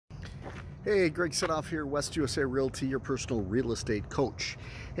Hey, Greg Sidoff here, West USA Realty, your personal real estate coach.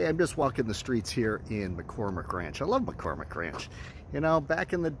 Hey, I'm just walking the streets here in McCormick Ranch. I love McCormick Ranch. You know,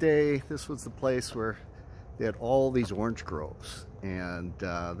 back in the day, this was the place where they had all these orange groves. And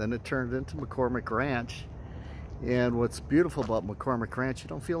then it turned into McCormick Ranch. And what's beautiful about McCormick Ranch, you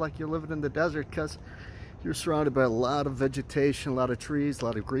don't feel like you're living in the desert because you're surrounded by a lot of vegetation, a lot of trees, a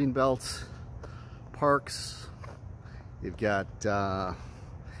lot of green belts, parks. You've got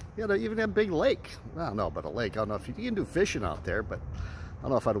you know, even a big lake. I don't know about a lake. I don't know if you can do fishing out there, but I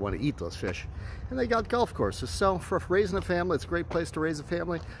don't know if I'd want to eat those fish. And they got golf courses. So for raising a family, it's a great place to raise a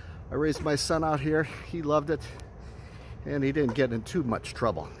family. I raised my son out here. He loved it. And he didn't get in too much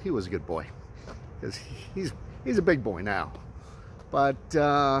trouble. He was a good boy. Because he's a big boy now. But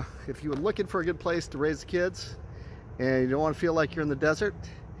if you're looking for a good place to raise the kids and you don't want to feel like you're in the desert,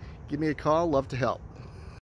 give me a call. Love to help.